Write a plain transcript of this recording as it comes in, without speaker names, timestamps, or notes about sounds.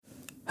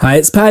Hi,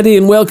 it's Paddy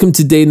and welcome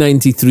to day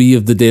 93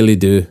 of the Daily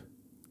Do.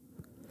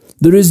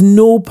 There is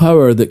no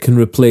power that can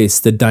replace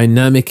the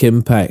dynamic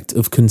impact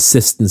of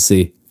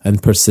consistency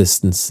and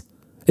persistence.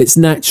 It's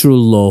natural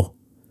law.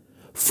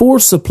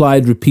 Force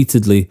applied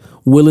repeatedly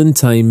will in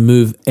time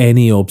move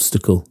any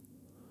obstacle.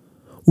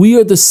 We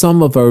are the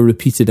sum of our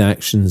repeated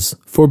actions,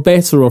 for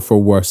better or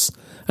for worse,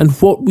 and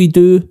what we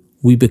do,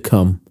 we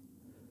become.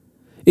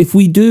 If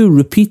we do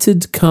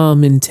repeated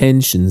calm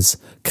intentions,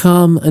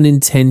 calm and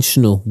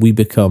intentional we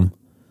become.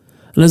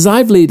 And as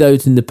I've laid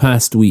out in the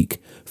past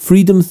week,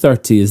 Freedom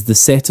 30 is the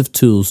set of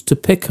tools to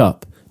pick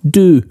up,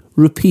 do,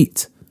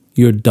 repeat,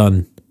 you're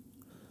done.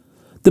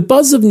 The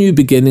buzz of new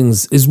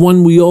beginnings is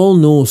one we all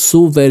know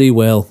so very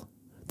well.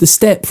 The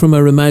step from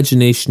our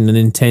imagination and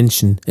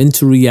intention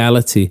into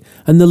reality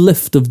and the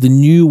lift of the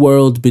new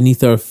world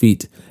beneath our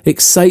feet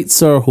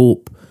excites our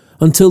hope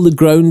until the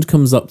ground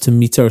comes up to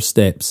meet our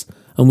steps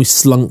and we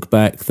slunk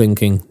back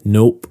thinking,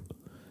 nope.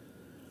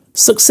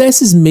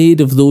 Success is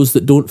made of those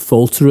that don't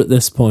falter at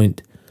this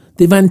point.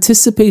 They've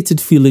anticipated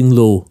feeling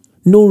low,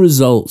 no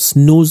results,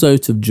 nose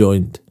out of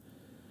joint.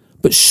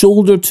 But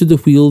shoulder to the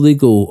wheel they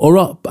go, or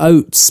up,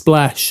 out,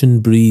 splash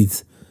and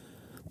breathe.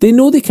 They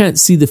know they can't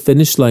see the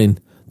finish line.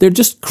 They're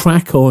just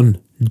crack on,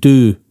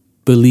 do,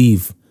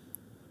 believe.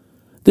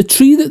 The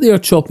tree that they are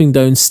chopping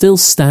down still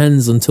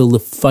stands until the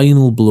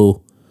final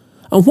blow.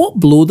 And what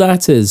blow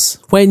that is,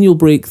 when you'll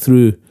break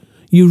through,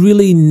 you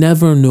really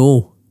never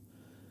know.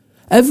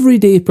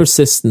 Everyday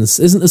persistence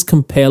isn't as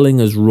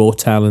compelling as raw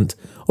talent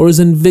or as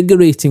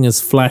invigorating as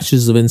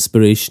flashes of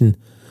inspiration,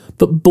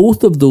 but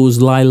both of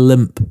those lie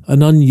limp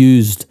and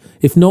unused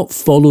if not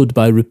followed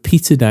by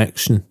repeated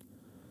action.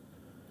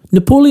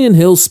 Napoleon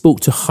Hill spoke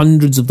to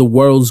hundreds of the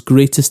world's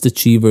greatest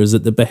achievers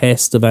at the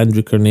behest of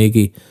Andrew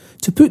Carnegie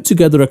to put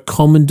together a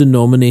common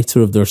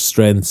denominator of their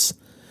strengths.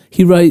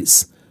 He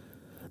writes,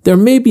 "There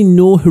may be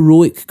no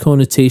heroic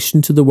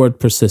connotation to the word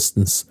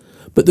persistence,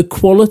 but the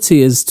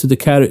quality is to the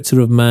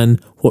character of man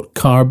what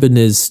carbon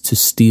is to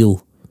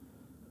steel."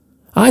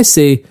 I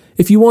say,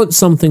 if you want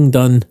something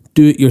done,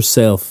 do it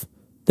yourself,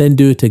 then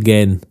do it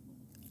again,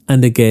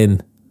 and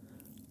again,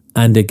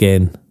 and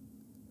again.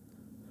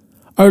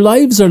 Our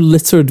lives are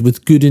littered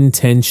with good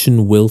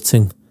intention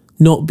wilting,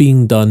 not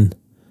being done.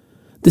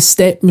 The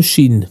step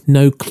machine,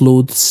 now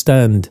clothes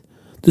stand.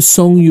 The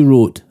song you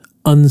wrote,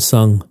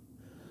 unsung.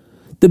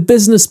 The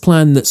business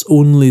plan that's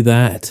only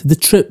that. The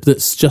trip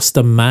that's just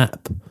a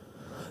map.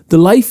 The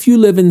life you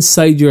live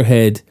inside your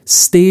head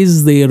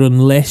stays there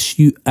unless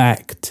you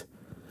act.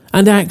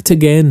 And act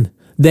again,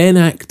 then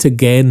act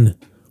again.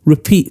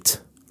 Repeat,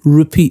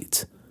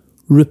 repeat,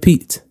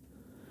 repeat.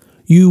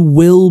 You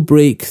will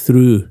break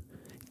through,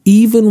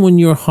 even when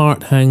your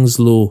heart hangs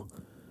low.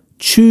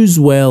 Choose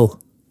well.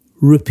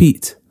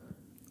 Repeat,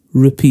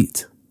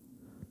 repeat.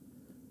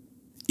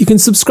 You can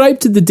subscribe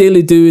to the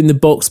Daily Do in the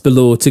box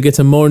below to get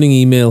a morning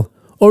email,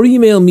 or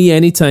email me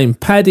anytime,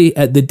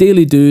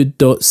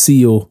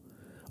 paddy@thedailydo.co.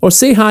 Or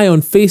say hi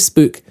on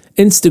Facebook,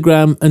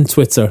 Instagram and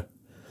Twitter.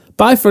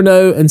 Bye for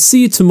now and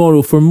see you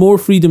tomorrow for more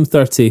Freedom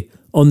 30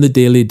 on the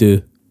Daily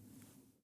Do.